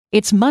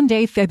It's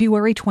Monday,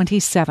 February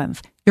 27th.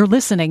 You're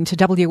listening to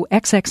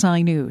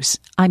WXXI News.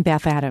 I'm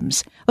Beth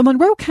Adams. The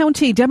Monroe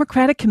County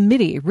Democratic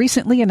Committee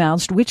recently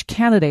announced which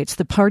candidates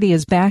the party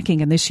is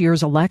backing in this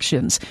year's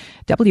elections.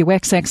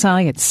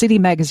 WXXI and City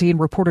Magazine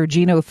reporter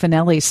Gino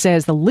Finelli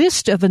says the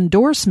list of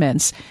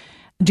endorsements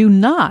do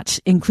not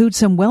include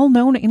some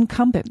well-known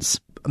incumbents.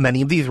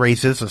 Many of these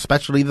races,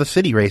 especially the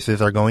city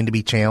races, are going to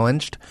be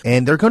challenged,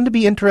 and they're going to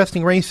be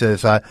interesting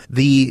races.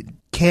 The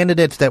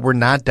candidates that were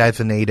not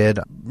designated,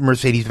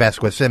 Mercedes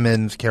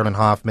Vasquez-Simmons, Carolyn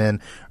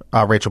Hoffman,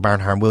 Rachel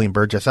Barnhart, and William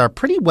Burgess, are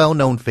pretty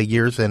well-known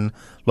figures in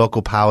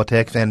local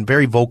politics and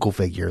very vocal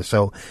figures.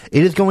 So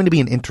it is going to be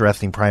an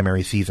interesting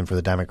primary season for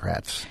the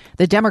Democrats.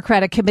 The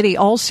Democratic Committee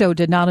also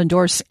did not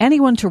endorse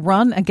anyone to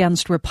run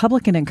against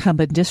Republican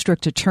incumbent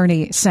District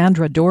Attorney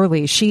Sandra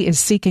Dorley. She is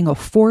seeking a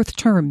fourth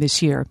term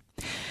this year.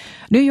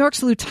 New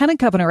York's Lieutenant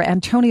Governor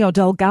Antonio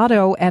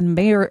Delgado and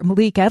Mayor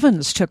Malik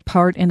Evans took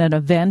part in an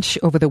event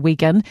over the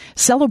weekend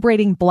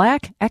celebrating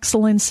Black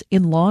excellence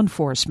in law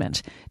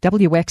enforcement.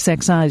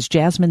 WXXI's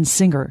Jasmine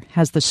Singer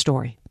has the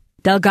story.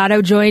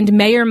 Delgado joined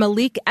Mayor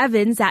Malik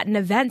Evans at an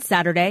event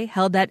Saturday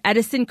held at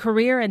Edison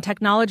Career and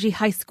Technology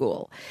High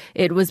School.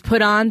 It was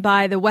put on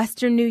by the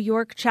Western New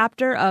York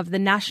chapter of the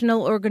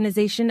National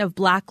Organization of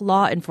Black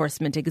Law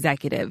Enforcement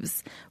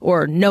Executives,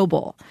 or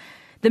NOBLE.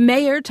 The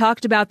mayor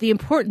talked about the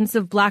importance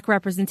of black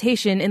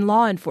representation in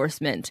law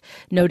enforcement,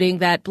 noting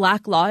that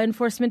black law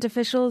enforcement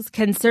officials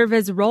can serve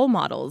as role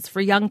models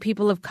for young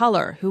people of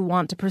color who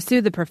want to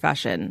pursue the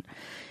profession.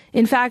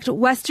 In fact,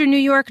 Western New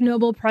York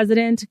NOBLE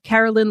President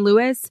Carolyn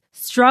Lewis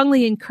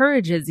strongly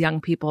encourages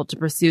young people to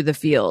pursue the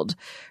field.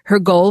 Her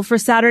goal for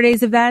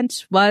Saturday's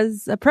event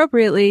was,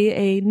 appropriately,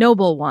 a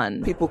noble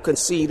one. People can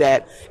see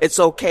that it's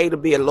okay to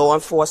be a law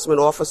enforcement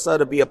officer,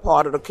 to be a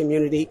part of the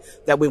community,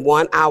 that we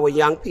want our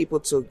young people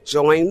to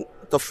join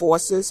the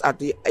forces at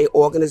the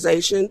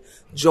organization,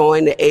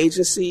 join the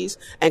agencies,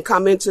 and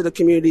come into the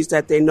communities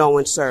that they know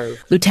and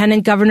serve.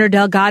 Lieutenant Governor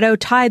Delgado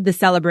tied the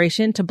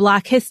celebration to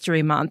Black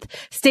History Month,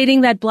 stating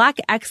that Black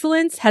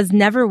excellence has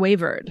never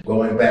wavered.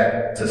 Going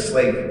back to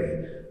slavery,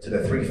 to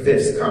the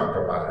 3/5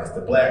 compromise, the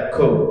Black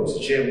codes,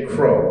 Jim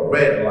Crow,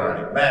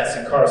 redlining, mass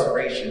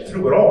incarceration,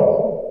 through it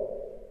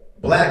all,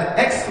 Black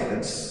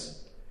excellence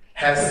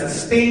has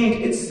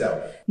sustained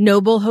itself.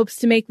 NOBLE hopes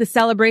to make the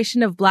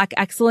celebration of Black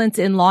excellence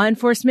in law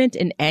enforcement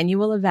an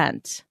annual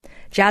event.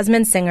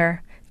 Jasmine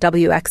Singer,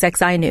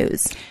 WXXI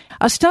News.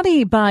 A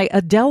study by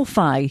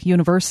Adelphi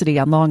University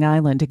on Long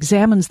Island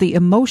examines the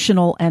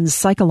emotional and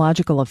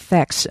psychological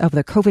effects of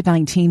the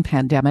COVID-19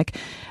 pandemic.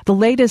 The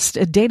latest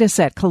data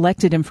set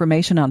collected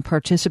information on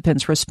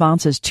participants'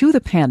 responses to the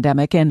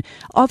pandemic and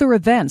other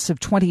events of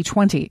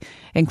 2020,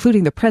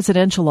 including the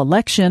presidential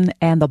election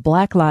and the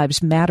Black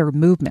Lives Matter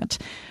movement.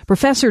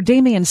 Professor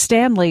Damian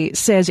Stanley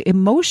says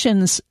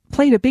emotions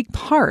played a big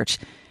part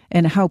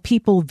in how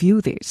people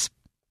view these.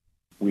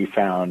 We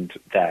found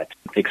that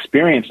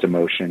experienced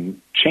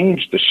emotion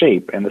changed the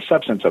shape and the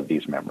substance of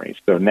these memories.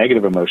 So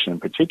negative emotion in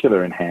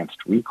particular enhanced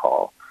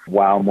recall,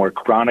 while more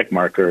chronic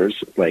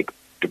markers like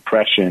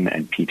depression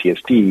and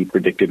PTSD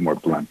predicted more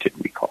blunted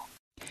recall.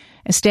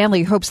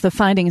 Stanley hopes the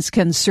findings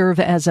can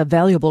serve as a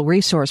valuable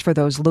resource for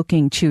those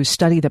looking to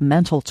study the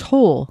mental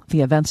toll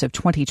the events of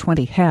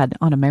 2020 had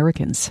on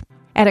Americans.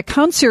 At a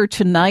concert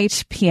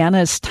tonight,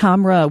 pianist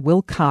Tamra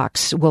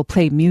Wilcox will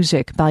play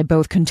music by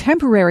both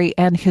contemporary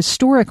and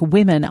historic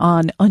women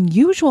on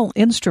unusual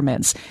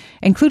instruments,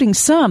 including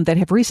some that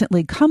have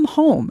recently come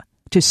home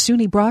to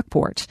SUNY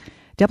Brockport.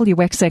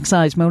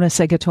 WXXI's Mona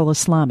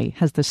Segatola-Slami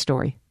has the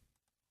story.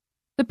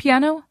 The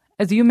piano,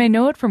 as you may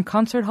know it from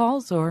concert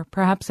halls or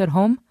perhaps at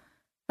home,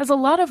 has a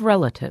lot of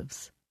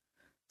relatives.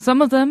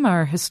 Some of them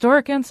are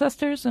historic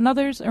ancestors and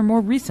others are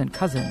more recent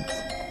cousins.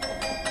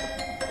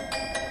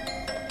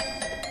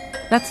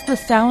 That's the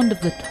sound of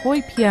the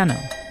toy piano,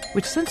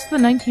 which since the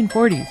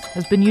 1940s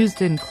has been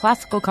used in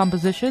classical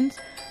compositions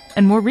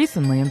and more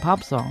recently in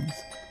pop songs.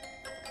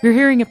 You're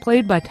hearing it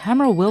played by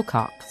Tamra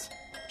Wilcox.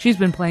 She's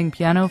been playing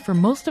piano for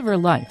most of her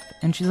life,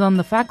 and she's on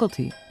the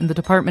faculty in the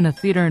Department of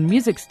Theater and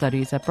Music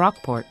Studies at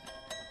Brockport.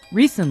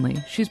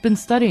 Recently, she's been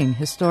studying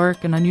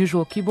historic and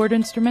unusual keyboard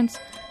instruments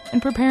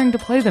and preparing to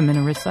play them in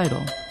a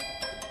recital.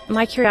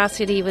 My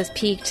curiosity was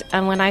piqued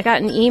when I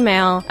got an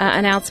email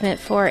announcement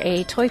for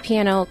a toy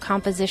piano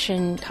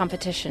composition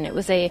competition. It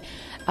was a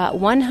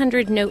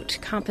 100-note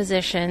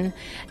composition,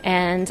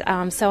 and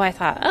so I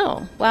thought,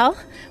 oh, well,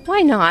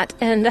 why not?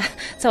 And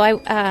so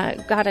I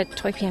got a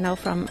toy piano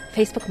from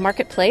Facebook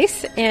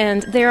Marketplace,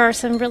 and there are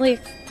some really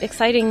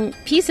exciting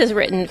pieces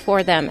written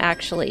for them,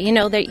 actually. You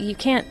know, that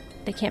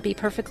they can't be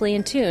perfectly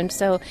in tune,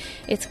 so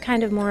it's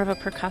kind of more of a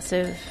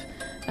percussive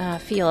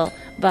feel,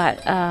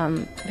 but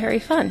very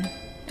fun.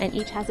 And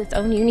each has its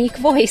own unique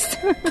voice.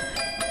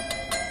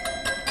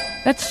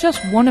 That's just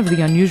one of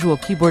the unusual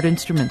keyboard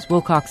instruments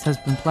Wilcox has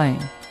been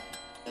playing.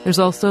 There's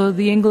also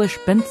the English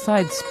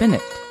bent-side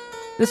spinet.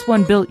 This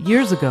one built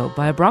years ago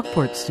by a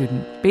Brockport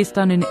student based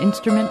on an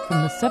instrument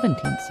from the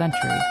 17th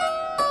century.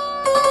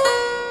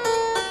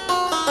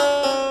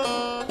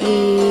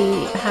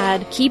 We had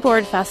had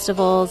keyboard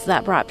festivals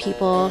that brought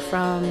people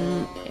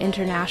from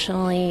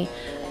internationally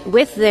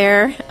with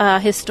their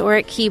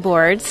historic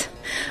keyboards.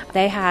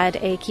 They had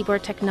a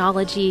keyboard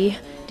technology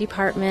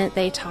department.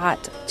 They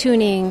taught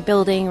tuning,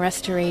 building,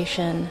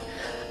 restoration,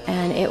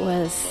 and it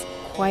was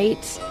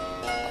quite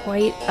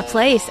a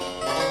place.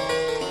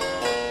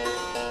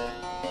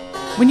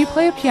 When you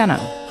play a piano,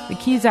 the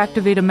keys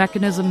activate a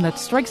mechanism that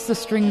strikes the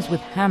strings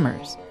with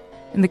hammers.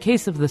 In the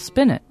case of the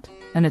spinet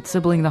and its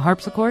sibling, the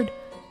harpsichord,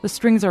 the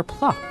strings are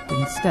plucked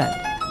instead.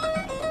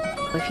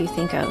 If you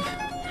think of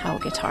how a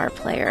guitar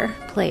player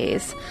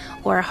plays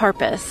or a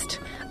harpist,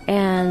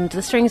 and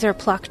the strings are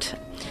plucked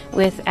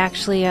with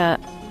actually a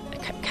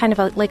kind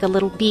of like a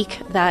little beak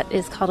that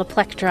is called a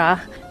plectra.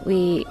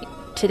 We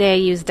today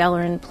use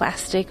Delrin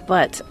plastic,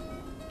 but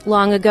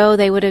long ago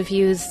they would have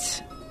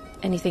used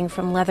anything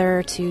from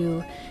leather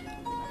to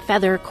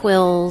feather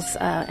quills,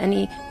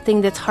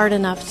 anything that's hard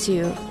enough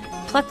to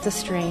pluck the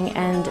string,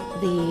 and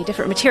the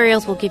different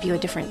materials will give you a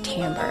different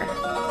timbre.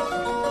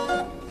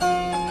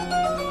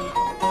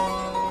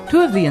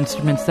 Two of the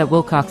instruments that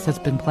Wilcox has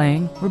been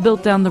playing were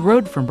built down the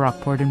road from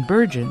Brockport in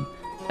Bergen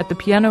at the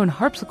piano and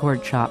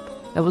harpsichord shop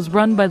that was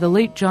run by the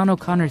late John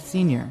O'Connor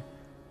Sr.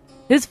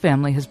 His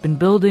family has been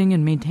building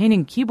and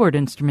maintaining keyboard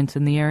instruments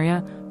in the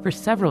area for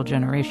several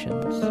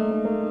generations.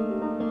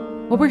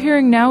 What we're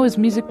hearing now is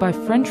music by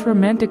French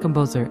Romantic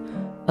composer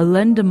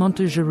Alain de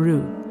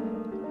Montegeroux.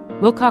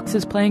 Wilcox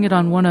is playing it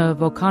on one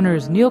of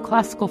O'Connor's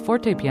neoclassical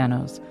forte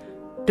pianos,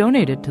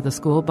 donated to the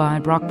school by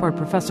Brockport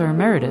Professor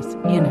Emeritus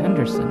Ian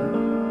Henderson.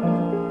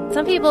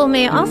 Some people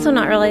may also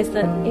not realize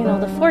that,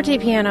 the forte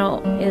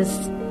piano is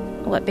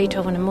what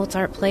Beethoven and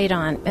Mozart played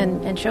on,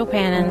 and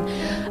Chopin, and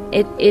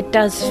it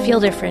does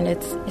feel different.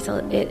 It's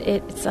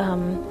a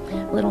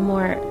little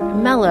more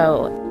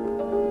mellow.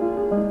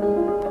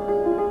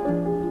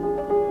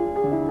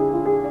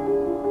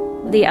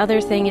 The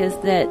other thing is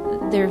that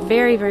they're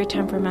very, very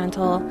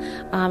temperamental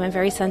and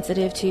very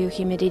sensitive to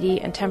humidity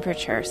and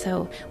temperature.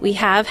 So we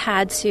have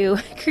had to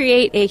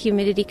create a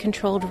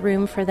humidity-controlled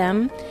room for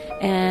them.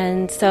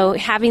 And so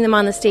having them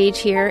on the stage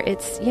here,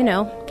 it's,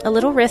 a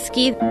little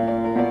risky.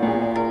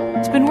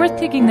 It's been worth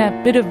taking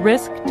that bit of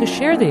risk to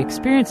share the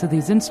experience of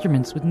these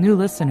instruments with new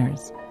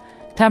listeners.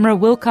 Tamara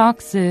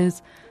Wilcox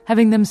is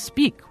having them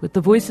speak with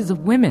the voices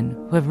of women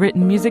who have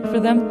written music for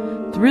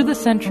them through the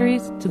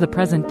centuries to the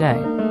present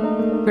day.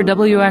 For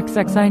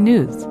WXXI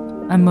News,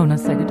 I'm Mona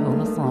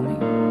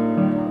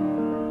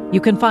Segatola-Slami.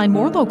 You can find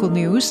more local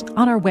news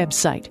on our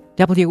website,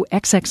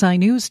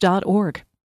 WXXInews.org.